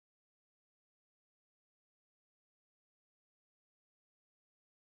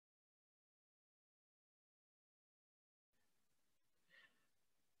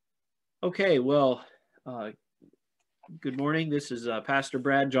Okay, well, good morning. This is Pastor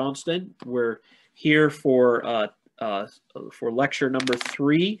Brad Johnston. We're here for lecture number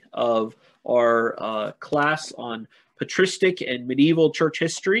 3 of our class on patristic and medieval church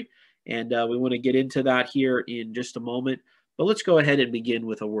history, and we want to get into that here in just a moment. But let's go ahead and begin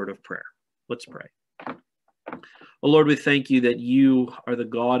with a word of prayer. Let's pray. Oh Lord, we thank you that you are the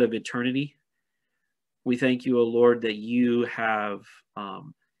God of eternity. We thank you, O Lord, that you have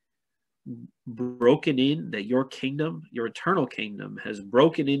broken in, that your kingdom, your eternal kingdom, has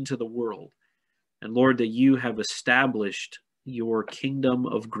broken into the world. And Lord, that you have established your kingdom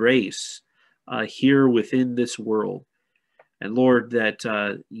of grace here within this world. And Lord,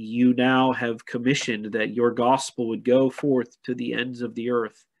 that you now have commissioned that your gospel would go forth to the ends of the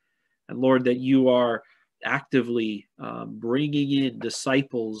earth. And Lord, that you are actively bringing in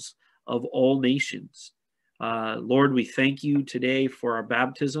disciples of all nations. Lord, we thank you today for our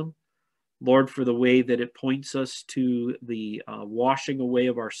baptism. Lord, for the way that it points us to the washing away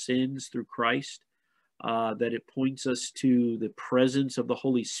of our sins through Christ, that it points us to the presence of the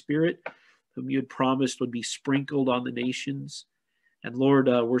Holy Spirit, whom you had promised would be sprinkled on the nations. And Lord,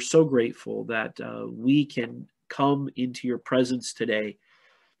 we're so grateful that we can come into your presence today.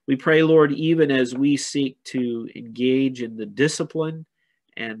 We pray, Lord, even as we seek to engage in the discipline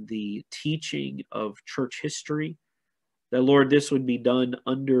and the teaching of church history, that, Lord, this would be done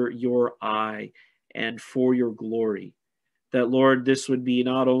under your eye and for your glory. That, Lord, this would be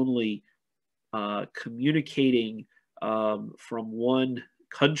not only communicating from one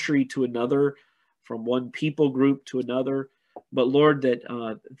country to another, from one people group to another, but, Lord,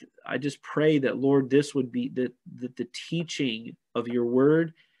 that I just pray that, Lord, this would be that the teaching of your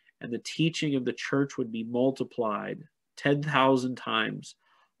word and the teaching of the church would be multiplied 10,000 times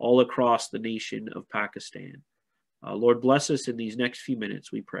all across the nation of Pakistan. Lord, bless us in these next few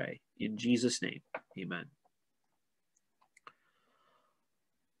minutes, we pray. In Jesus' name, amen.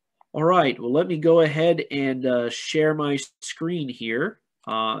 All right, well, let me go ahead and share my screen here,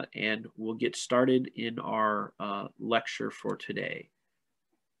 and we'll get started in our lecture for today.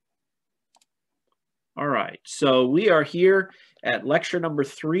 All right, so we are here at lecture number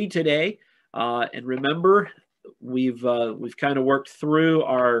 3 today, and remember, we've kind of worked through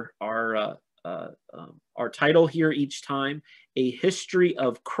our title here each time, A History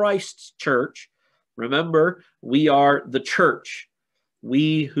of Christ's Church. Remember, we are the church.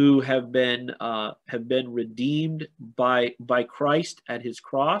 We who have been redeemed by Christ at his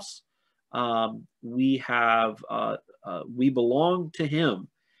cross. We belong to him,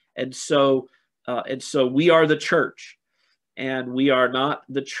 and so we are the church, and we are not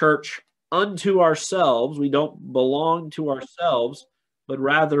the church unto ourselves. We don't belong to ourselves, but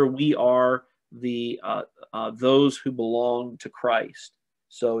rather we are those who belong to Christ.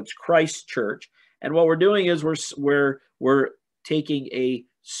 So it's Christ's church, and what we're doing is we're taking a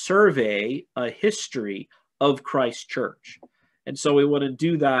survey, a history of Christ's church, and so we want to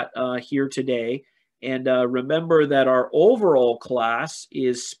do that here today. And remember that our overall class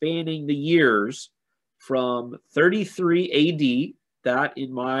is spanning the years from 33 A.D. That,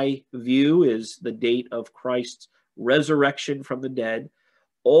 in my view, is the date of Christ's resurrection from the dead,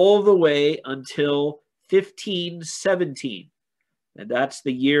 all the way until 1517. And that's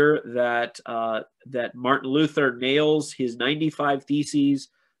the year that Martin Luther nails his 95 Theses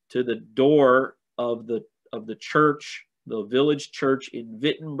to the door of the church, the village church in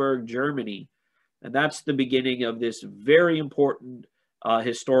Wittenberg, Germany. And that's the beginning of this very important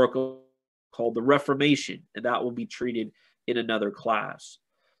historical called the Reformation, and that will be treated in another class.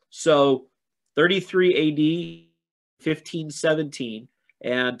 So 33 A.D., 1517,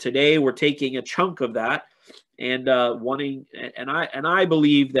 and today we're taking a chunk of that and I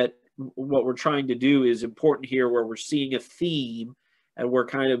believe that what we're trying to do is important here, where we're seeing a theme and we're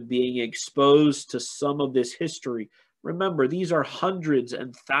kind of being exposed to some of this history. Remember, these are hundreds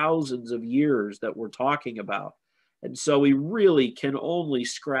and thousands of years that we're talking about. And so we really can only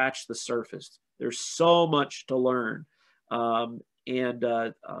scratch the surface. There's so much to learn. But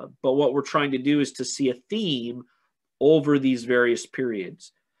what we're trying to do is to see a theme over these various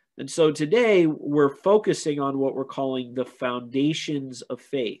periods. And so today we're focusing on what we're calling the foundations of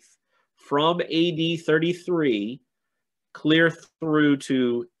faith, from AD 33 clear through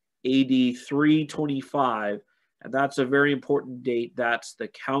to AD 325. And that's a very important date. That's the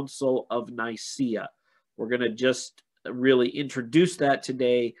Council of Nicaea. We're going to just really introduce that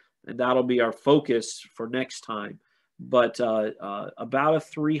today, and that'll be our focus for next time. But about a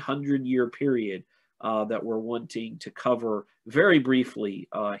 300-year period that we're wanting to cover very briefly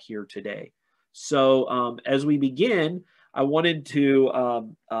here today. So as we begin, I wanted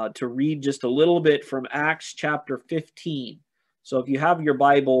to read just a little bit from Acts chapter 15. So if you have your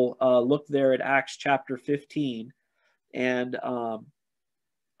Bible, look there at Acts chapter 15. And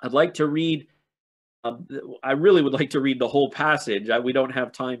I'd like to read, I really would like to read the whole passage. We don't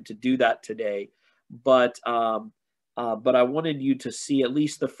have time to do that today. But I wanted you to see at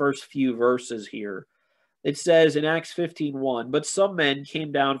least the first few verses here. It says in Acts 15:1, but some men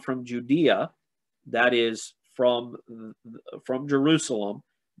came down from Judea, that is from Jerusalem,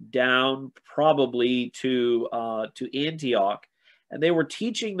 down probably to Antioch, and they were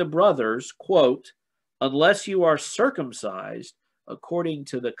teaching the brothers, quote, unless you are circumcised according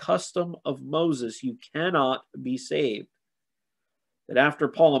to the custom of Moses, you cannot be saved. That after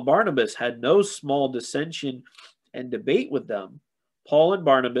Paul and Barnabas had no small dissension and debate with them, Paul and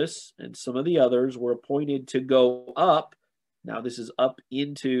Barnabas and some of the others were appointed to go up. Now this is up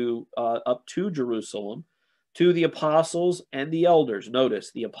to Jerusalem, to the apostles and the elders.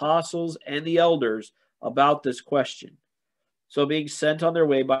 Notice the apostles and the elders about this question. So being sent on their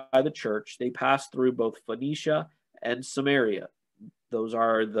way by the church, they passed through both Phoenicia and Samaria. Those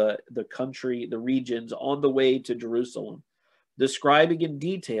are the regions on the way to Jerusalem, describing in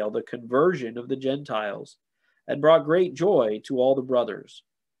detail the conversion of the Gentiles, and brought great joy to all the brothers.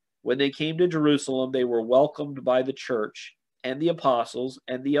 When they came to Jerusalem, they were welcomed by the church and the apostles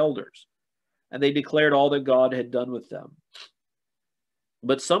and the elders, and they declared all that God had done with them.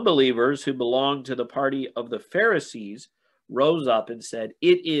 But some believers who belonged to the party of the Pharisees rose up and said,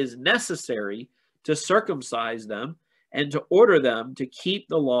 it is necessary to circumcise them and to order them to keep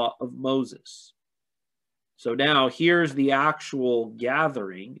the law of Moses. So now here's the actual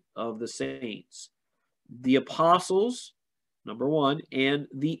gathering of the saints. The apostles, number one, and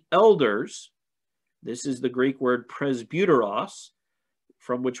the elders, this is the Greek word presbyteros,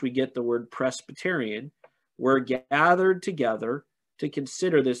 from which we get the word Presbyterian, were gathered together to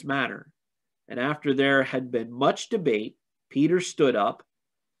consider this matter. And after there had been much debate, Peter stood up,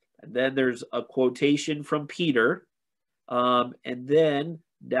 and then there's a quotation from Peter, and then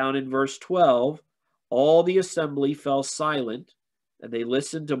down in verse 12, all the assembly fell silent, and they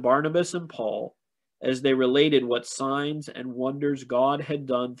listened to Barnabas and Paul as they related what signs and wonders God had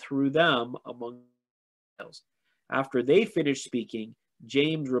done through them among the Gentiles. After they finished speaking,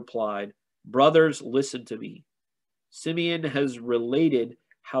 James replied, brothers, listen to me. Simeon has related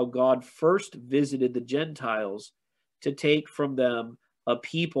how God first visited the Gentiles to take from them a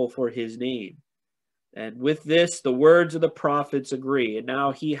people for his name. And with this, the words of the prophets agree. And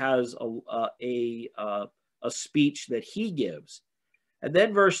now he has a speech that he gives. And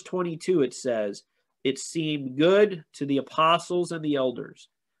then verse 22, it says, it seemed good to the apostles and the elders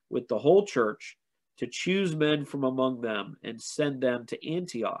with the whole church to choose men from among them and send them to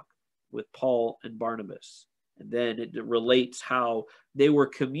Antioch with Paul and Barnabas. And then it relates how they were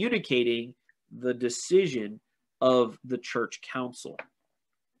communicating the decision of the church council.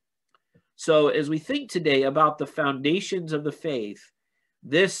 So as we think today about the foundations of the faith,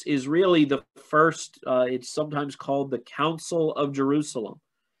 this is really the first, it's sometimes called the Council of Jerusalem,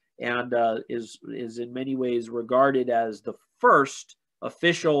 and is in many ways regarded as the first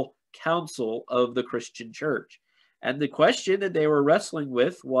official council of the Christian church. And the question that they were wrestling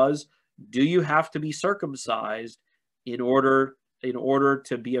with was, do you have to be circumcised in order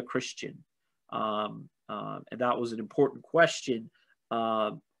to be a Christian? And that was an important question,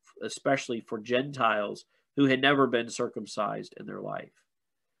 especially for Gentiles who had never been circumcised in their life.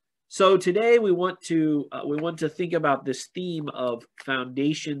 So today we want to think about this theme of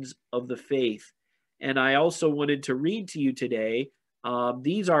foundations of the faith. And I also wanted to read to you today,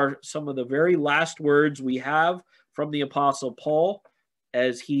 these are some of the very last words we have from the Apostle Paul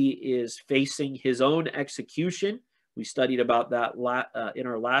as he is facing his own execution. We studied about that in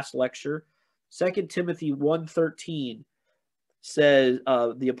our last lecture. 2 Timothy 1:13 says,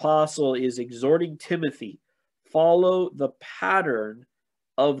 the apostle is exhorting Timothy, follow the pattern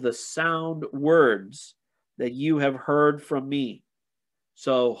of the sound words that you have heard from me.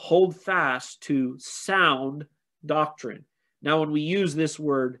 So hold fast to sound doctrine. Now, when we use this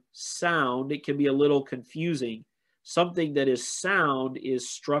word sound, it can be a little confusing. Something that is sound is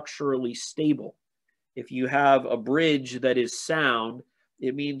structurally stable. If you have a bridge that is sound,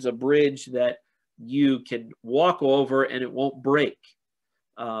 it means a bridge that you can walk over and it won't break.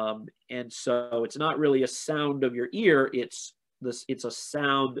 And so it's not really a sound of your ear, it's a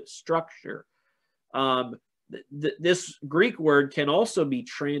sound structure. This Greek word can also be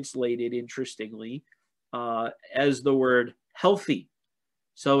translated, interestingly, as the word healthy.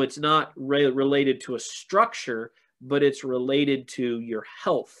 So it's not related to a structure, but it's related to your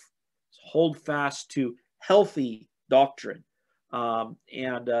health. So hold fast to healthy doctrine.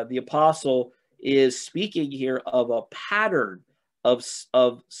 The apostle is speaking here of a pattern of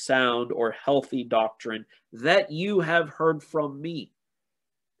sound or healthy doctrine that you have heard from me.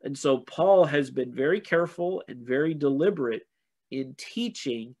 And so Paul has been very careful and very deliberate in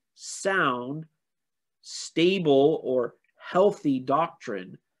teaching sound, stable, or healthy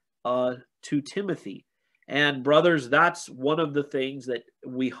doctrine to Timothy. And brothers, that's one of the things that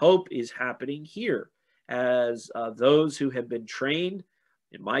we hope is happening here as those who have been trained.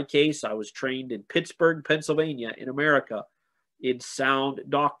 In my case, I was trained in Pittsburgh, Pennsylvania, in America, in sound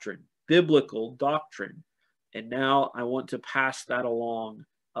doctrine, biblical doctrine. And now I want to pass that along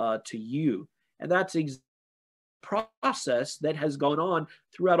to you. And that's a process that has gone on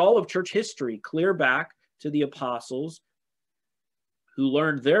throughout all of church history, clear back to the apostles who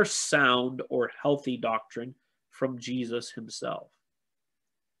learned their sound or healthy doctrine from Jesus himself.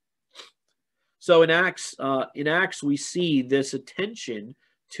 So in Acts, we see this attention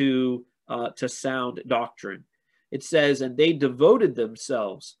to sound doctrine. It says, and they devoted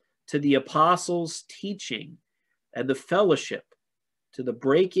themselves to the apostles' teaching and the fellowship, to the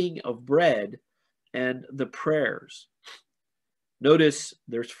breaking of bread and the prayers. Notice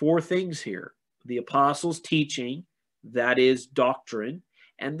there's four things here: the apostles' teaching, that is doctrine,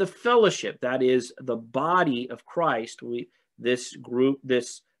 and the fellowship, that is the body of Christ. This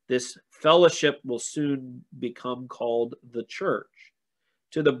fellowship will soon become called the church.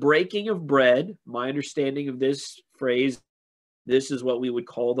 To the breaking of bread, my understanding of this phrase, this is what we would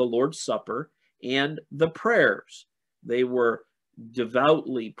call the Lord's Supper, and the prayers. They were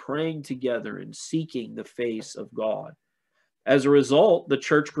devoutly praying together and seeking the face of God. As a result, the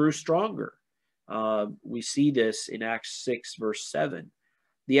church grew stronger. We see this in Acts 6, verse 7.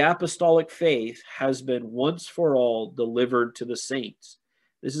 The apostolic faith has been once for all delivered to the saints.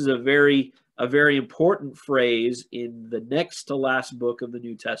 This is a very important phrase in the next to last book of the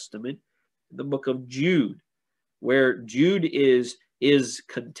New Testament, the book of Jude, where Jude is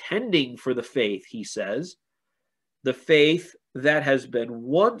contending for the faith, he says, the faith that has been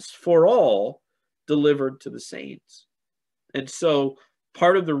once for all delivered to the saints. And so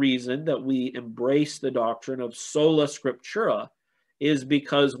part of the reason that we embrace the doctrine of sola scriptura is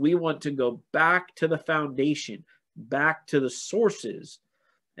because we want to go back to the foundation, back to the sources,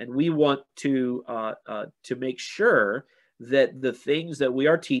 and we want to make sure that the things that we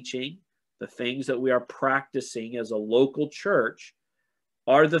are teaching, the things that we are practicing as a local church,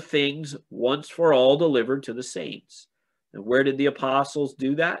 are the things once for all delivered to the saints. And where did the apostles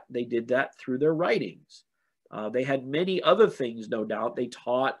do that? They did that through their writings. They had many other things, no doubt. They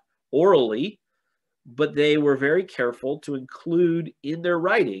taught orally, but they were very careful to include in their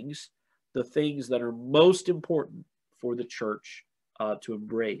writings the things that are most important for the church to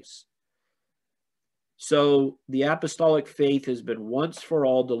embrace. So the apostolic faith has been once for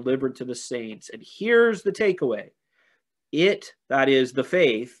all delivered to the saints. And here's the takeaway. It, that is the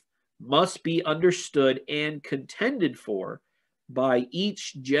faith, must be understood and contended for by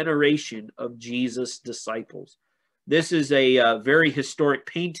each generation of Jesus' disciples. This is a very historic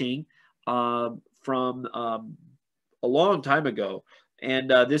painting from a long time ago.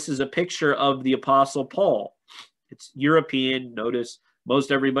 And this is a picture of the Apostle Paul. It's European. Notice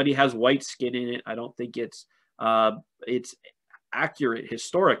most everybody has white skin in it. I don't think it's accurate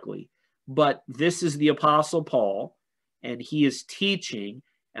historically. But this is the Apostle Paul, and he is teaching,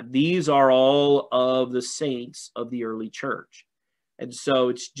 and these are all of the saints of the early church. And so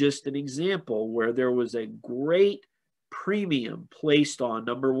it's just an example where there was a great premium placed on,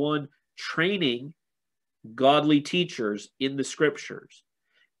 number one, training godly teachers in the scriptures.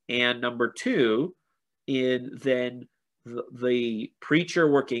 And number two, in then the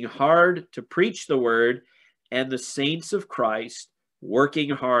preacher working hard to preach the word, and the saints of Christ working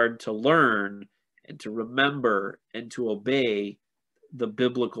hard to learn and to remember and to obey the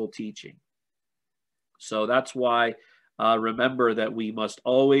biblical teaching. So that's why remember that we must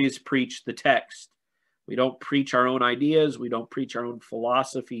always preach the text. We don't preach our own ideas. We don't preach our own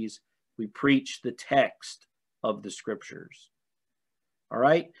philosophies. We preach the text of the scriptures. All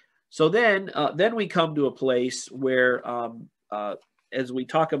right. So then we come to a place where, as we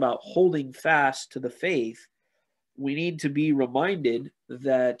talk about holding fast to the faith, we need to be reminded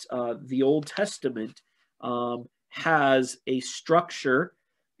that the Old Testament has a structure,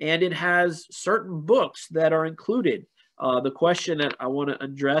 and it has certain books that are included. The question that I want to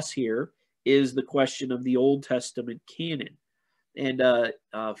address here is the question of the Old Testament canon. And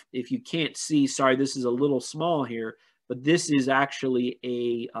if you can't see, sorry, this is a little small here, but this is actually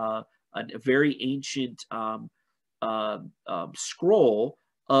a very ancient scroll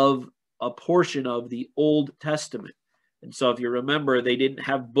of a portion of the Old Testament. And so if you remember, they didn't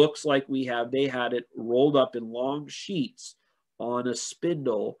have books like we have. They had it rolled up in long sheets on a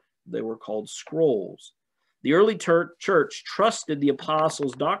spindle. They were called scrolls. The early church trusted the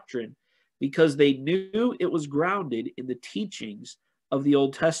apostles' doctrine because they knew it was grounded in the teachings of the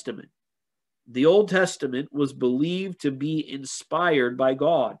Old Testament. The Old Testament was believed to be inspired by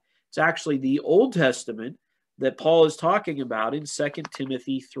God. It's actually the Old Testament that Paul is talking about in 2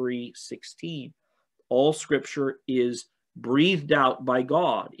 Timothy 3:16. All scripture is breathed out by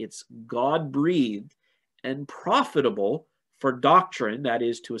God. It's God-breathed and profitable for doctrine, that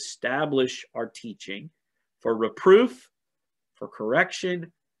is, to establish our teaching, for reproof, for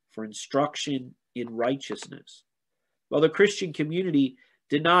correction, for instruction in righteousness. While the Christian community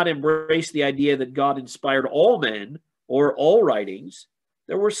did not embrace the idea that God inspired all men or all writings,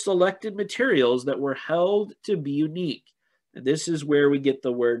 there were selected materials that were held to be unique. And this is where we get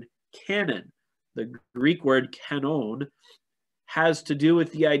the word canon. The Greek word kanon has to do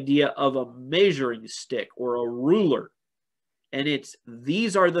with the idea of a measuring stick or a ruler. And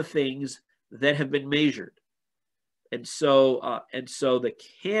these are the things that have been measured. And so the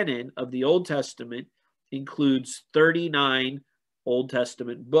canon of the Old Testament includes 39 Old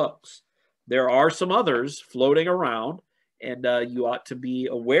Testament books. There are some others floating around, and you ought to be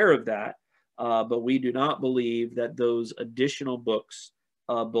aware of that. But we do not believe that those additional books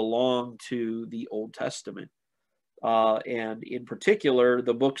belong to the Old Testament. And in particular,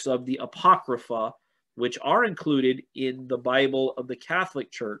 the books of the Apocrypha, which are included in the Bible of the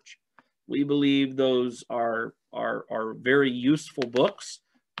Catholic Church. We believe those are very useful books.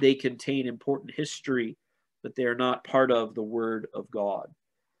 They contain important history, but they are not part of the Word of God.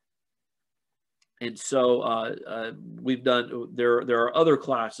 And so there are other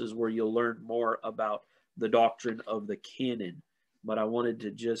classes where you'll learn more about the doctrine of the canon. But I wanted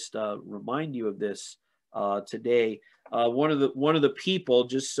to just remind you of this today. One of the people,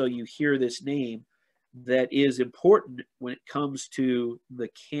 just so you hear this name, that is important when it comes to the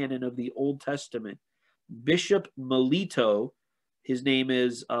canon of the Old Testament, Bishop Melito. His name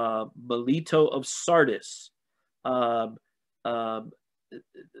is Melito of Sardis. At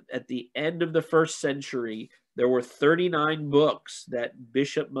the end of the first century, there were 39 books that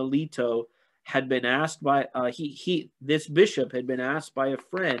Bishop Melito had been asked by this bishop had been asked by a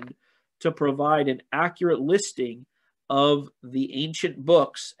friend to provide an accurate listing of the ancient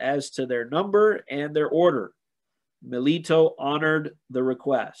books as to their number and their order. Melito honored the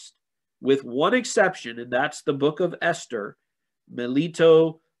request, with one exception, and that's the book of Esther.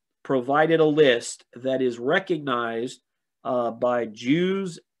 Melito provided a list that is recognized by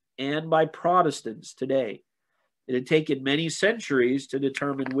Jews and by Protestants today. It had taken many centuries to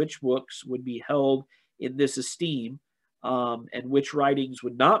determine which books would be held in this esteem and which writings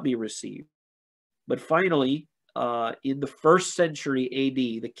would not be received. But finally, in the first century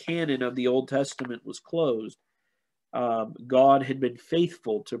AD, the canon of the Old Testament was closed. God had been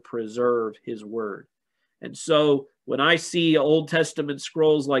faithful to preserve his word. And so when I see Old Testament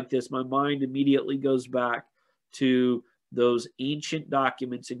scrolls like this, my mind immediately goes back to those ancient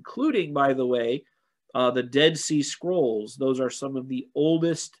documents, including, by the way, the Dead Sea Scrolls. Those are some of the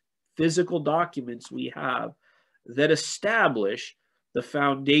oldest physical documents we have that establish the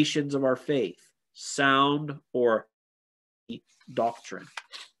foundations of our faith, sound or doctrine.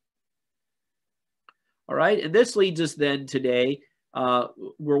 All right, and this leads us then today,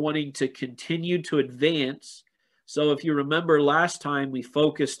 we're wanting to continue to advance. So if you remember last time, we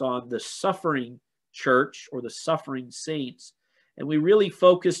focused on the suffering church or the suffering saints, and we really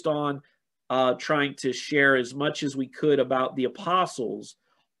focused on trying to share as much as we could about the apostles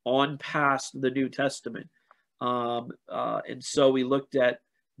on past the New Testament. And so we looked at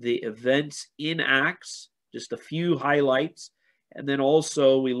the events in Acts, just a few highlights. And then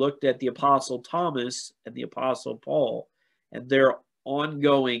also we looked at the Apostle Thomas and the Apostle Paul and their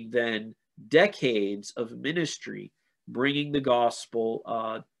ongoing then decades of ministry, bringing the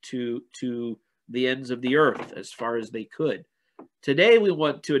gospel to the ends of the earth as far as they could. Today we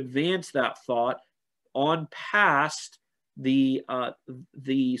want to advance that thought on past the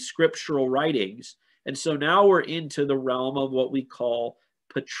scriptural writings. And so now we're into the realm of what we call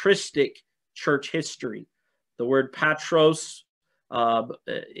patristic church history. The word patros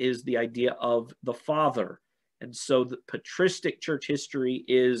is the idea of the father. And so the patristic church history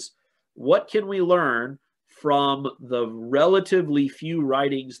is, what can we learn from the relatively few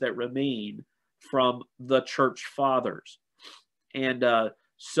writings that remain from the church fathers? And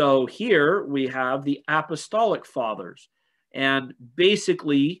so here we have the apostolic fathers. And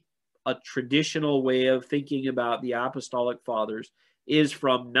basically, a traditional way of thinking about the apostolic fathers is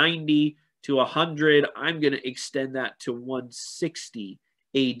from 90 to 100. I'm going to extend that to 160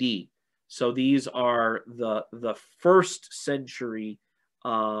 AD. So these are the first century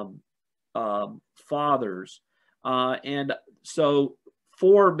fathers, and so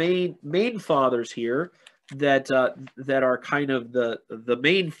four main fathers here that that are kind of the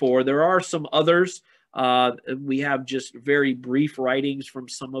main four. There are some others. We have just very brief writings from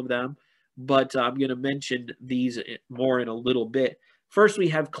some of them, but I'm going to mention these more in a little bit. First, we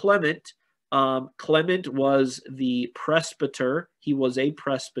have Clement. Clement was the presbyter. He was a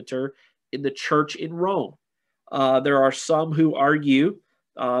presbyter in the church in Rome. There are some who argue,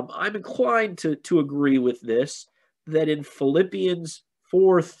 I'm inclined to agree with this, that in Philippians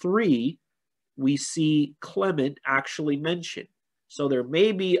 4:3, we see Clement actually mentioned. So there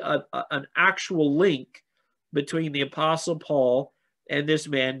may be an actual link between the Apostle Paul and this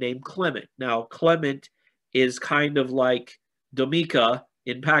man named Clement. Now, Clement is kind of like Domika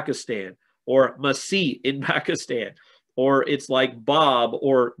in Pakistan, or Masih in Pakistan, or it's like Bob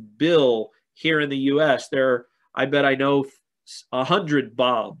or Bill here in the U.S. I bet I know 100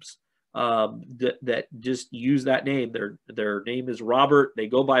 Bobs that just use that name. Their name is Robert. They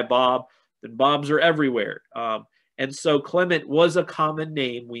go by Bob, and Bobs are everywhere. And so Clement was a common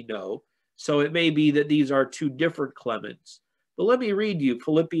name, we know. So it may be that these are two different Clements. But let me read you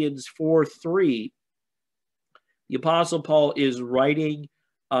Philippians 4:3. The Apostle Paul is writing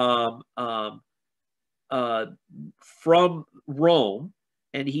from Rome,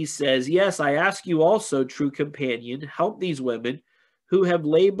 and he says, yes, I ask you also, true companion, help these women who have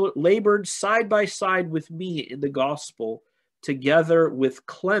labored side by side with me in the gospel, together with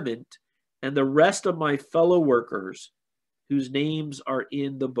Clement and the rest of my fellow workers whose names are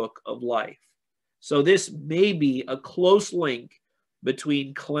in the book of life. So this may be a close link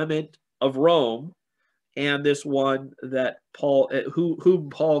between Clement of Rome and this one that Paul, whom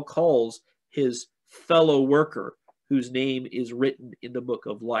Paul calls his fellow worker, whose name is written in the book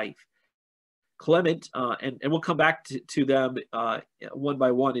of life. Clement, and we'll come back to them one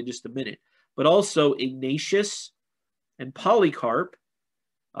by one in just a minute, but also Ignatius and Polycarp.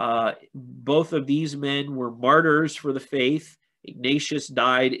 Both of these men were martyrs for the faith. Ignatius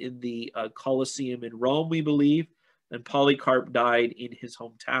died in the Colosseum in Rome, we believe, and Polycarp died in his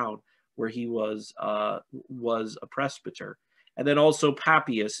hometown, where he was a presbyter. And then also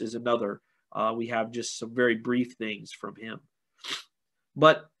Papias is another. We have just some very brief things from him.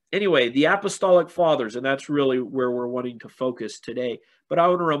 But anyway, the Apostolic Fathers, and that's really where we're wanting to focus today. But I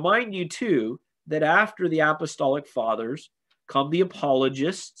want to remind you, too, that after the Apostolic Fathers come the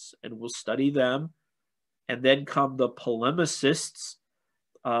apologists, and we'll study them, and then come the polemicists,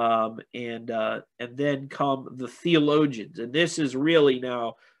 and then come the theologians. And this is really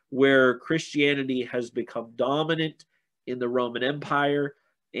now where Christianity has become dominant in the Roman Empire,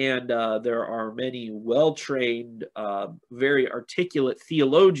 and there are many well-trained, very articulate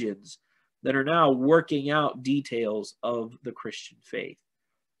theologians that are now working out details of the Christian faith.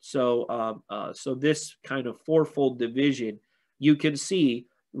 So, so this kind of fourfold division, you can see,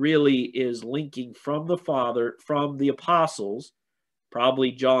 really is linking from the apostles.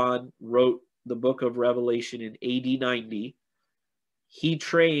 Probably John wrote the book of Revelation in AD 90. He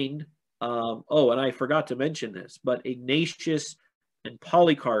trained, and I forgot to mention this, but Ignatius and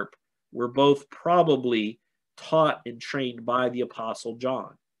Polycarp were both probably taught and trained by the Apostle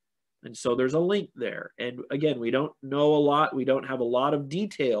John. And so there's a link there. And again, we don't know a lot. We don't have a lot of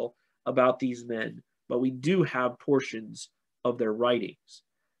detail about these men, but we do have portions of their writings.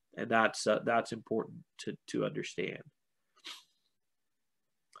 And that's important to understand.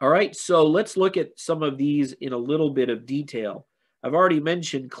 All right, so let's look at some of these in a little bit of detail. I've already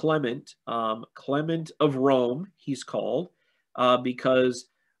mentioned Clement, Clement of Rome, he's called, because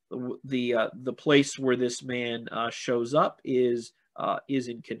the place where this man shows up is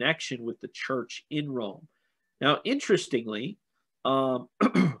in connection with the church in Rome. Now, interestingly,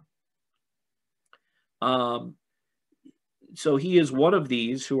 so he is one of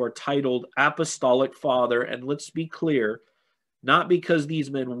these who are titled Apostolic Father, and let's be clear, not because these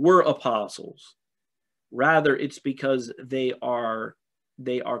men were apostles. Rather, it's because they are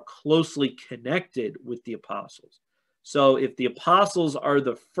closely connected with the apostles. So if the apostles are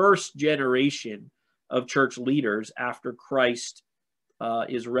the first generation of church leaders after Christ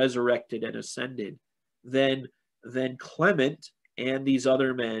is resurrected and ascended, then Clement and these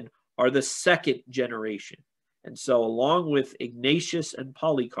other men are the second generation. And so along with Ignatius and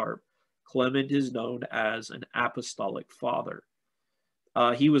Polycarp, Clement is known as an apostolic father.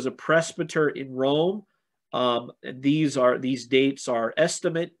 He was a presbyter in Rome. These dates are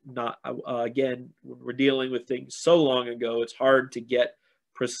estimate. Not again, when we're dealing with things so long ago, it's hard to get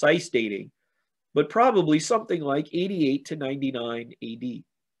precise dating, but probably something like 88 to 99 AD,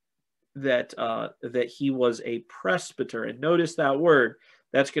 that he was a presbyter. And notice that word,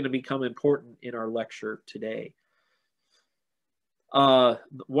 that's going to become important in our lecture today.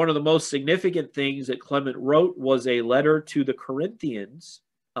 One of the most significant things that Clement wrote was a letter to the Corinthians,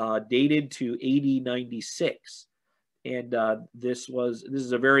 dated to AD 96. And this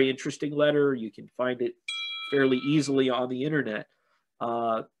is a very interesting letter. You can find it fairly easily on the internet.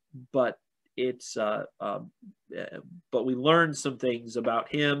 But we learned some things about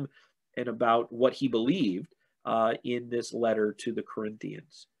him and about what he believed in this letter to the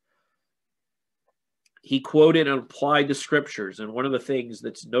Corinthians. He quoted and applied the scriptures, and one of the things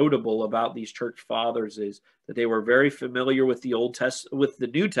that's notable about these church fathers is that they were very familiar with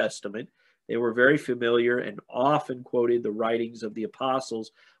the New Testament. They were very familiar and often quoted the writings of the apostles,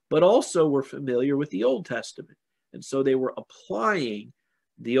 but also were familiar with the Old Testament. And so they were applying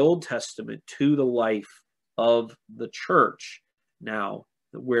the Old Testament to the life of the church now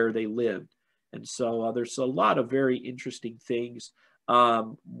where they lived. And so there's a lot of very interesting things.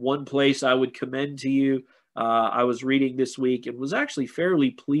 One place I would commend to you, I was reading this week and was actually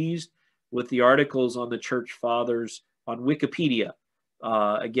fairly pleased with the articles on the church fathers on Wikipedia.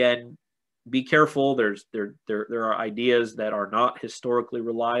 Again, be careful. There are ideas that are not historically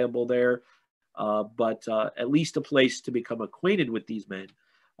reliable there, but at least a place to become acquainted with these men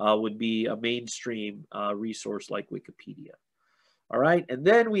would be a mainstream resource like Wikipedia. All right, and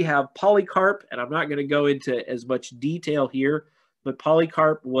then we have Polycarp, and I'm not going to go into as much detail here, but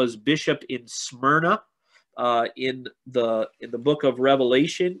Polycarp was bishop in Smyrna. In the book of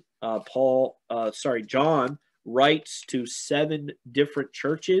Revelation, John writes to 7 different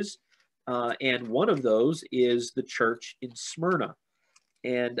churches, and one of those is the church in Smyrna.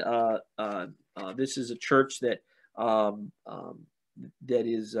 And this is a church that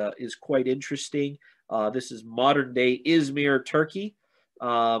is quite interesting. This is modern day Izmir, Turkey.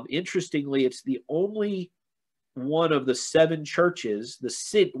 Interestingly, it's the only one of the 7 churches,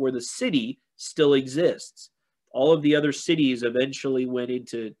 where the city still exists. All of the other cities eventually went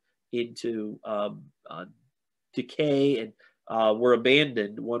into decay and were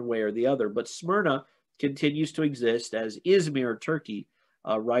abandoned one way or the other. But Smyrna continues to exist as Izmir, Turkey,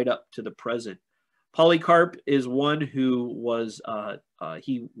 right up to the present. Polycarp is one who was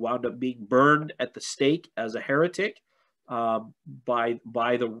he wound up being burned at the stake as a heretic by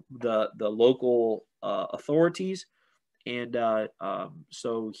the local authorities, and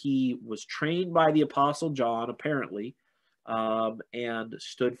so he was trained by the Apostle John, apparently, and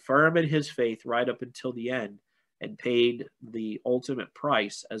stood firm in his faith right up until the end, and paid the ultimate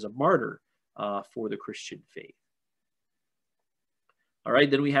price as a martyr for the Christian faith. All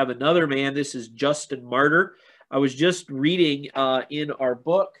right, then we have another man. This is Justin Martyr. I was just reading in our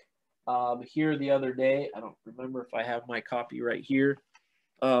book here the other day. I don't remember if I have my copy right here.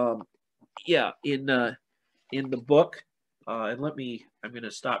 Yeah, in the book. And I'm going to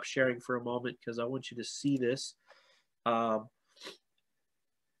stop sharing for a moment because I want you to see this. Wait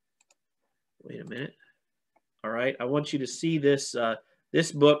a minute. All right, I want you to see this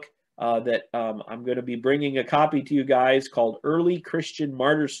book that I'm going to be bringing a copy to you guys, called Early Christian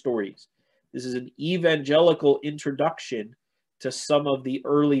Martyr Stories. This is an evangelical introduction to some of the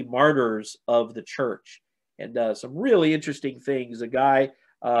early martyrs of the church, and some really interesting things. A guy,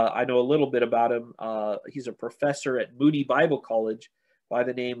 I know a little bit about him. He's a professor at Moody Bible College by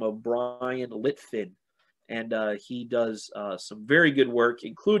the name of Brian Litfin, and he does some very good work,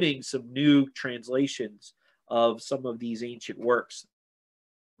 including some new translations of some of these ancient works,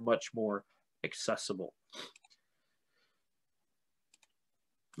 much more accessible.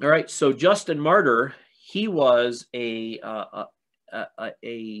 All right, so Justin Martyr, he was an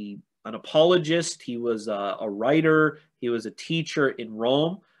apologist. He was a writer. He was a teacher in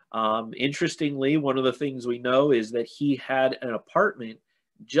Rome. Interestingly, one of the things we know is that he had an apartment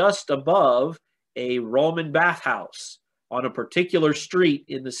just above a Roman bathhouse on a particular street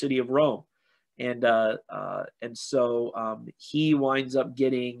in the city of Rome. And so he winds up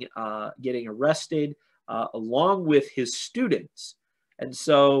getting arrested along with his students. And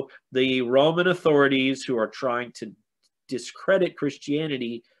so the Roman authorities, who are trying to discredit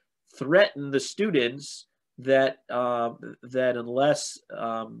Christianity, threaten the students that unless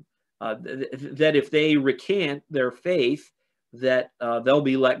that if they recant their faith, that they'll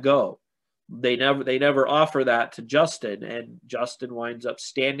be let go. They never offer that to Justin, and Justin winds up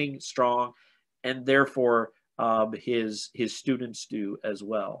standing strong, and therefore his students do as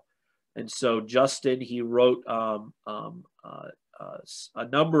well. And so Justin, he wrote a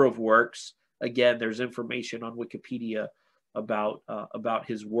number of works. Again, there's information on Wikipedia about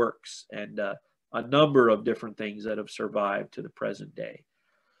his works, and a number of different things that have survived to the present day.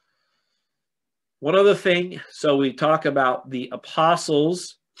 One other thing, so we talk about the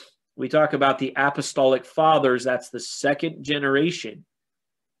apostles, we talk about the apostolic fathers, that's the second generation.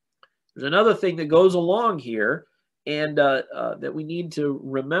 There's another thing that goes along here, and that we need to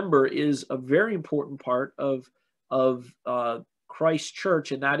remember is a very important part of Christ's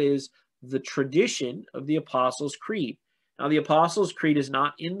church, and that is the tradition of the Apostles' Creed. Now, the Apostles' Creed is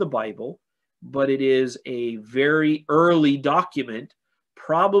not in the Bible, but it is a very early document,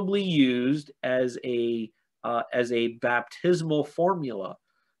 probably used as a baptismal formula,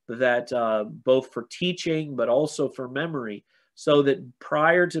 that both for teaching but also for memory, so that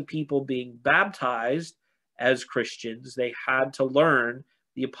prior to people being baptized as Christians, they had to learn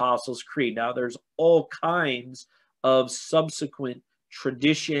the Apostles' Creed. Now, there's all kinds of subsequent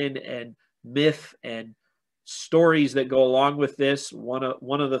tradition and myth and stories that go along with this. One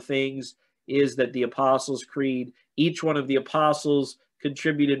of the things is that the Apostles' Creed, each one of the apostles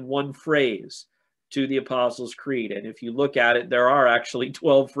contributed one phrase to the Apostles' Creed. And if you look at it, there are actually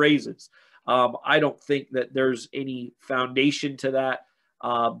 12 phrases. I don't think that there's any foundation to that,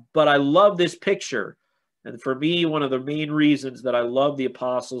 but I love this picture. And for me, one of the main reasons that I love the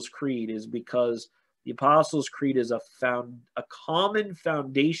Apostles' Creed is because the Apostles' Creed is a common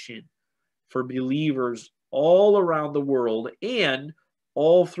foundation for believers all around the world and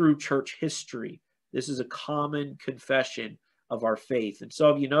all through church history. This is a common confession of our faith. And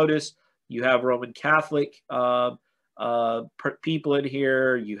so if you notice, you have Roman Catholic people in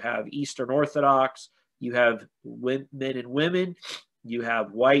here, you have Eastern Orthodox, you have men and women, you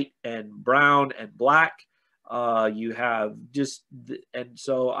have white and brown and black, you have just, and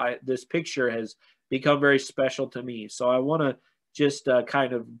so this picture has become very special to me. So I want to just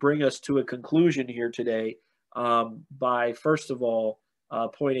kind of bring us to a conclusion here today by, first of all,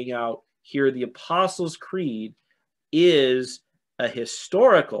 pointing out here the Apostles' Creed is a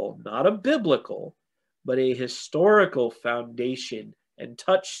historical, not a biblical, but a historical foundation and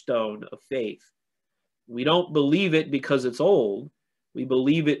touchstone of faith. We don't believe it because it's old. We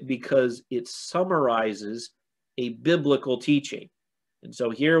believe it because it summarizes a biblical teaching. And so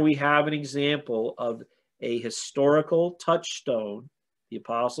here we have an example of a historical touchstone, the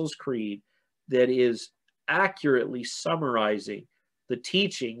Apostles' Creed, that is accurately summarizing the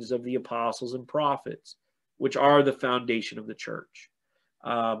teachings of the apostles and prophets, which are the foundation of the church.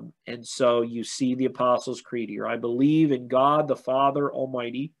 And so you see the Apostles' Creed here. I believe in God, the Father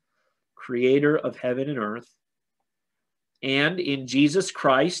Almighty, creator of heaven and earth, and in Jesus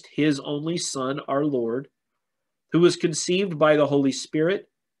Christ, his only Son, our Lord, who was conceived by the Holy Spirit,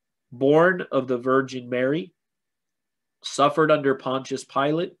 born of the Virgin Mary, suffered under Pontius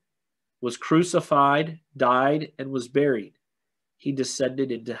Pilate, was crucified, died, and was buried. He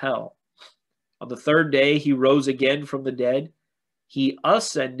descended into hell. On the third day, he rose again from the dead. He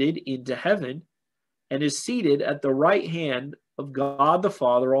ascended into heaven and is seated at the right hand of God the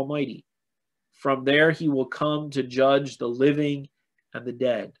Father Almighty. From there, he will come to judge the living and the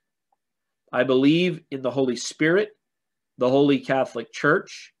dead. I believe in the Holy Spirit, the Holy Catholic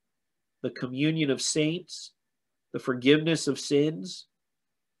Church, the communion of saints, the forgiveness of sins,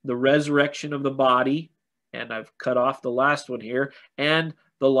 the resurrection of the body, and I've cut off the last one here, and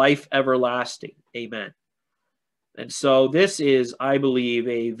the life everlasting. Amen. And so this is, I believe,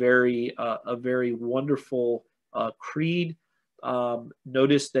 a very wonderful creed.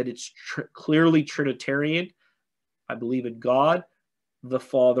 Notice that it's clearly Trinitarian. I believe in God, the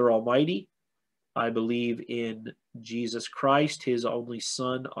Father Almighty. I believe in Jesus Christ, his only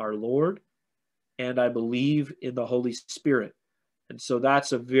Son, our Lord. And I believe in the Holy Spirit. And so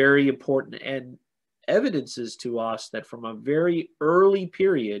that's a very important, and evidences to us that from a very early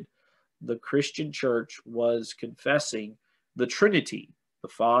period, the Christian church was confessing the Trinity, the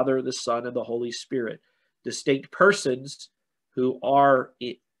Father, the Son, and the Holy Spirit, distinct persons who are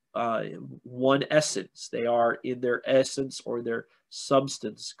one essence. They are in their essence or their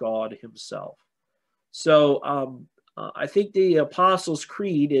substance, God himself. So I think the Apostles'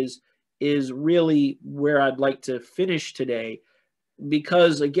 Creed is really where I'd like to finish today,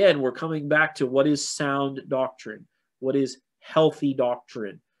 because again, we're coming back to what is sound doctrine, what is healthy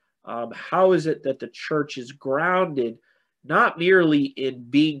doctrine. How is it that the church is grounded not merely in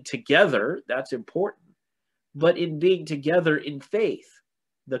being together, that's important, but in being together in faith,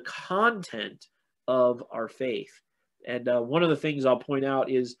 the content of our faith. And one of the things I'll point out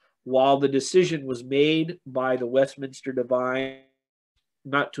is, while the decision was made by the Westminster Divine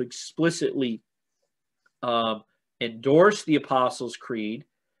not to explicitly endorse the Apostles' Creed,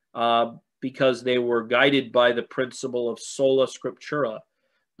 because they were guided by the principle of sola scriptura.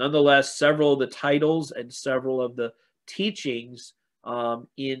 Nonetheless, several of the titles and several of the teachings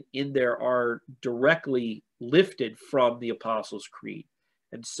in there are directly lifted from the Apostles' Creed.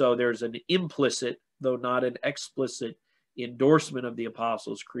 And so there's an implicit, though not an explicit, endorsement of the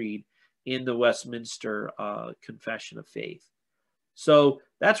Apostles' Creed in the Westminster Confession of Faith. So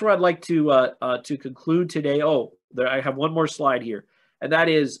that's where I'd like to conclude today. Oh, I have one more slide here. And that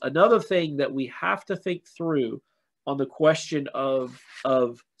is another thing that we have to think through on the question of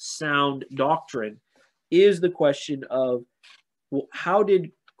sound doctrine is the question of, well, how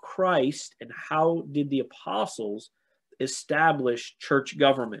did Christ and how did the apostles establish church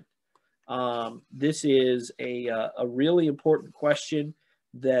government? This is a really important question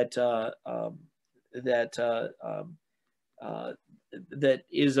that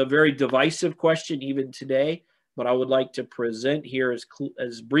is a very divisive question even today. But I would like to present here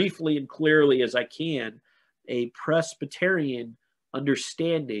as briefly and clearly as I can a Presbyterian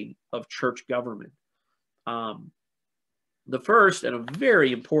understanding of church government. The first and a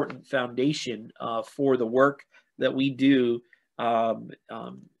very important foundation for the work that we do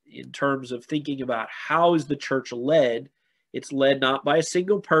in terms of thinking about how is the church led. It's led not by a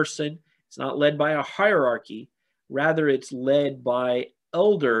single person. It's not led by a hierarchy. Rather, it's led by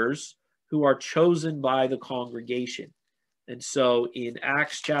elders who are chosen by the congregation. And so in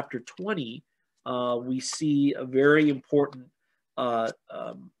Acts chapter 20, we see a very important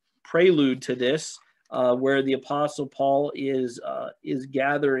prelude to this, where the Apostle Paul is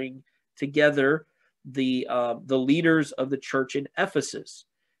gathering together the leaders of the church in Ephesus.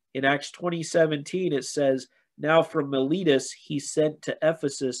 In Acts 20:17, it says, "Now from Miletus he sent to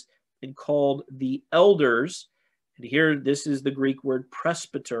Ephesus and called the elders," and here this is the Greek word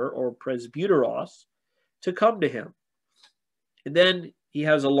presbyter or presbyteros, "to come to him." And then he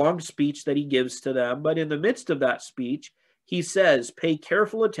has a long speech that he gives to them, but in the midst of that speech, he says, "Pay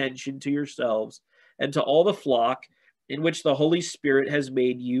careful attention to yourselves and to all the flock in which the Holy Spirit has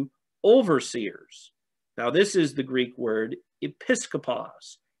made you overseers." Now, this is the Greek word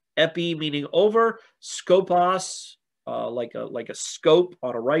episkopos. Epi meaning over, skopos, like a scope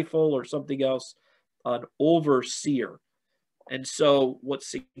on a rifle or something else, an overseer. And so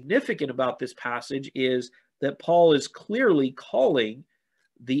what's significant about this passage is that Paul is clearly calling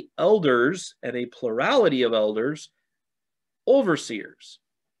the elders and a plurality of elders overseers.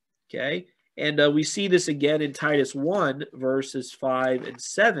 Okay? And we see this again in Titus 1, verses 5 and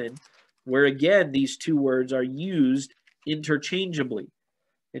 7, where again these two words are used interchangeably.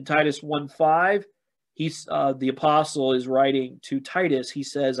 In Titus 1:5, the apostle is writing to Titus. He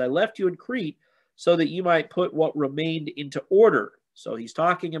says, "I left you in Crete so that you might put what remained into order." So he's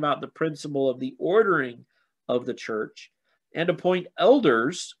talking about the principle of the ordering of the church, "and appoint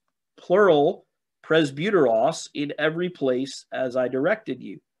elders," plural, presbyteros, "in every place as I directed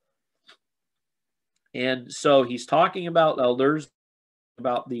you." And so he's talking about elders,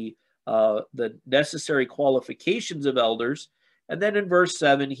 about the necessary qualifications of elders. And then in verse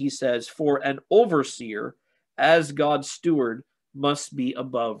 7, he says, "For an overseer, as God's steward, must be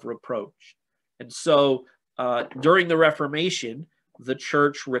above reproach." And so during the Reformation, the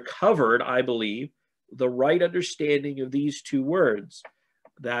church recovered, I believe, the right understanding of these two words.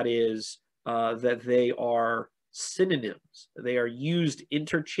 That is, that they are synonyms. They are used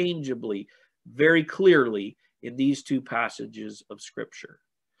interchangeably, very clearly in these two passages of Scripture.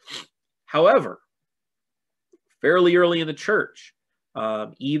 However, fairly early in the church,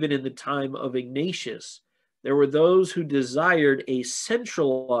 even in the time of Ignatius, there were those who desired a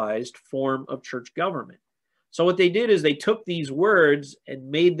centralized form of church government. So what they did is they took these words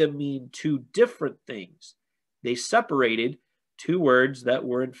and made them mean two different things. They separated two words that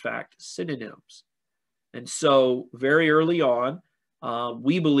were in fact synonyms. And so very early on,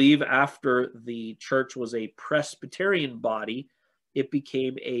 we believe after the church was a Presbyterian body, it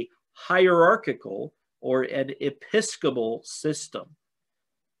became a hierarchical or an episcopal system.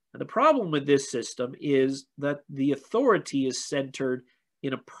 And the problem with this system is that the authority is centered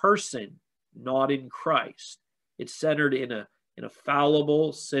in a person, not in Christ. It's centered in a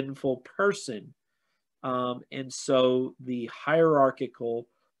fallible, sinful person. And so the hierarchical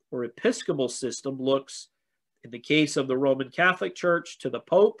or episcopal system looks, in the case of the Roman Catholic Church, to the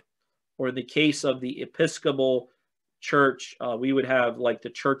Pope, or in the case of the Episcopal Church, we would have like the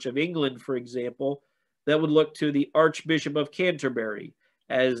Church of England, for example, that would look to the Archbishop of Canterbury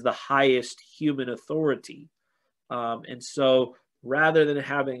as the highest human authority. And so rather than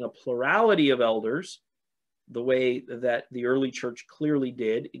having a plurality of elders, the way that the early church clearly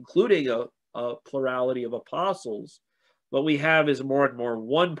did, including a plurality of apostles, what we have is more and more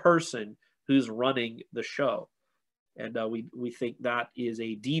one person who's running the show. And we think that is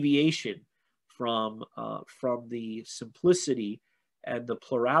a deviation from the simplicity and the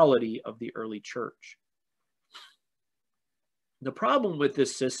plurality of the early church. The problem with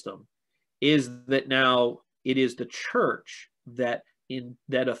this system is that now it is the church that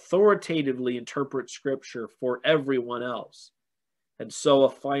authoritatively interprets Scripture for everyone else. And so a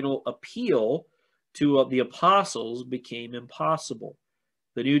final appeal to the apostles became impossible.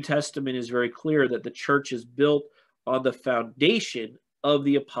 The New Testament is very clear that the church is built on the foundation of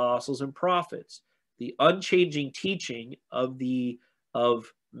the apostles and prophets, the unchanging teaching of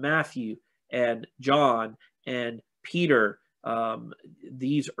Matthew and John and Peter.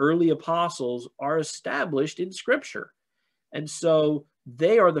 These early apostles are established in Scripture. And so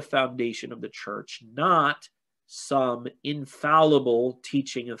they are the foundation of the church, not some infallible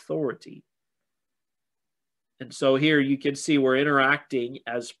teaching authority. And so here you can see we're interacting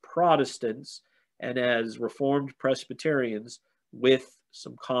as Protestants and as Reformed Presbyterians with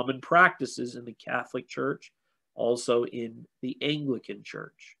some common practices in the Catholic Church, also in the Anglican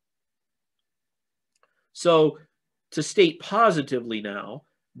Church. So to state positively now,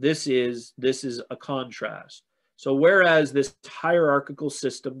 this is a contrast. So whereas this hierarchical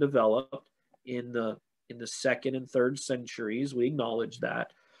system developed in the second and third centuries, we acknowledge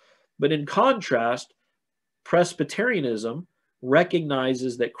that. But in contrast, Presbyterianism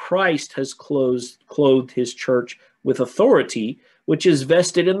recognizes that Christ has clothed his church with authority, which is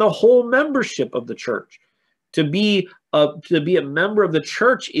vested in the whole membership of the church. To be a member of the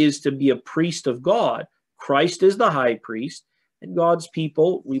church is to be a priest of God. Christ is the high priest, and God's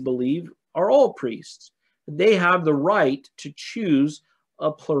people, we believe, are all priests. They have the right to choose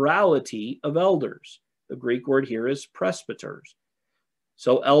a plurality of elders. The Greek word here is presbyters.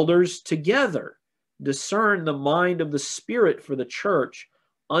 So elders together discern the mind of the Spirit for the church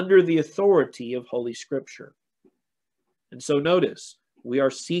under the authority of Holy Scripture. And so notice, we are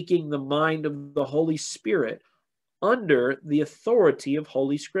seeking the mind of the Holy Spirit under the authority of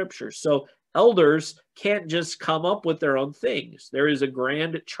Holy Scripture. So elders can't just come up with their own things. There is a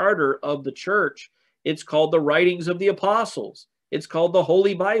grand charter of the church. It's called the writings of the apostles. It's called the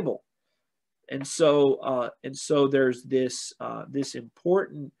Holy Bible. And so there's this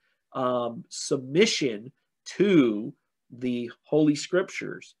important submission to the Holy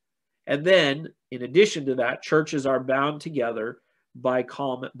Scriptures. And then, in addition to that, churches are bound together by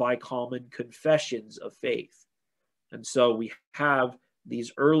common confessions of faith. And so we have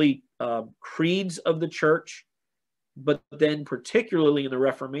these early creeds of the church, but then particularly in the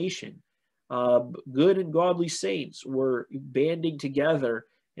Reformation, good and godly saints were banding together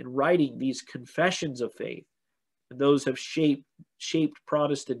and writing these confessions of faith. And those have shaped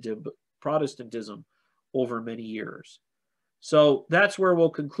Protestantism over many years. So that's where we'll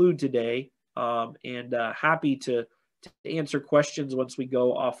conclude today, and happy to answer questions once we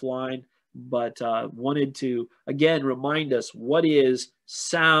go offline, but wanted to, again, remind us what is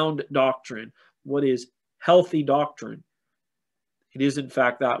sound doctrine, what is healthy doctrine. It is, in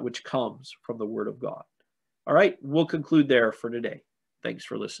fact, that which comes from the Word of God. All right, we'll conclude there for today. Thanks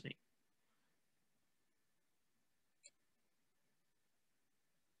for listening.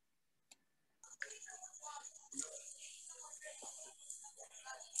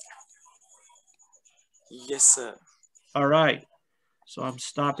 Yes, sir. All right. So I'm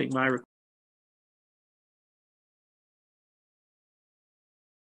stopping my recording.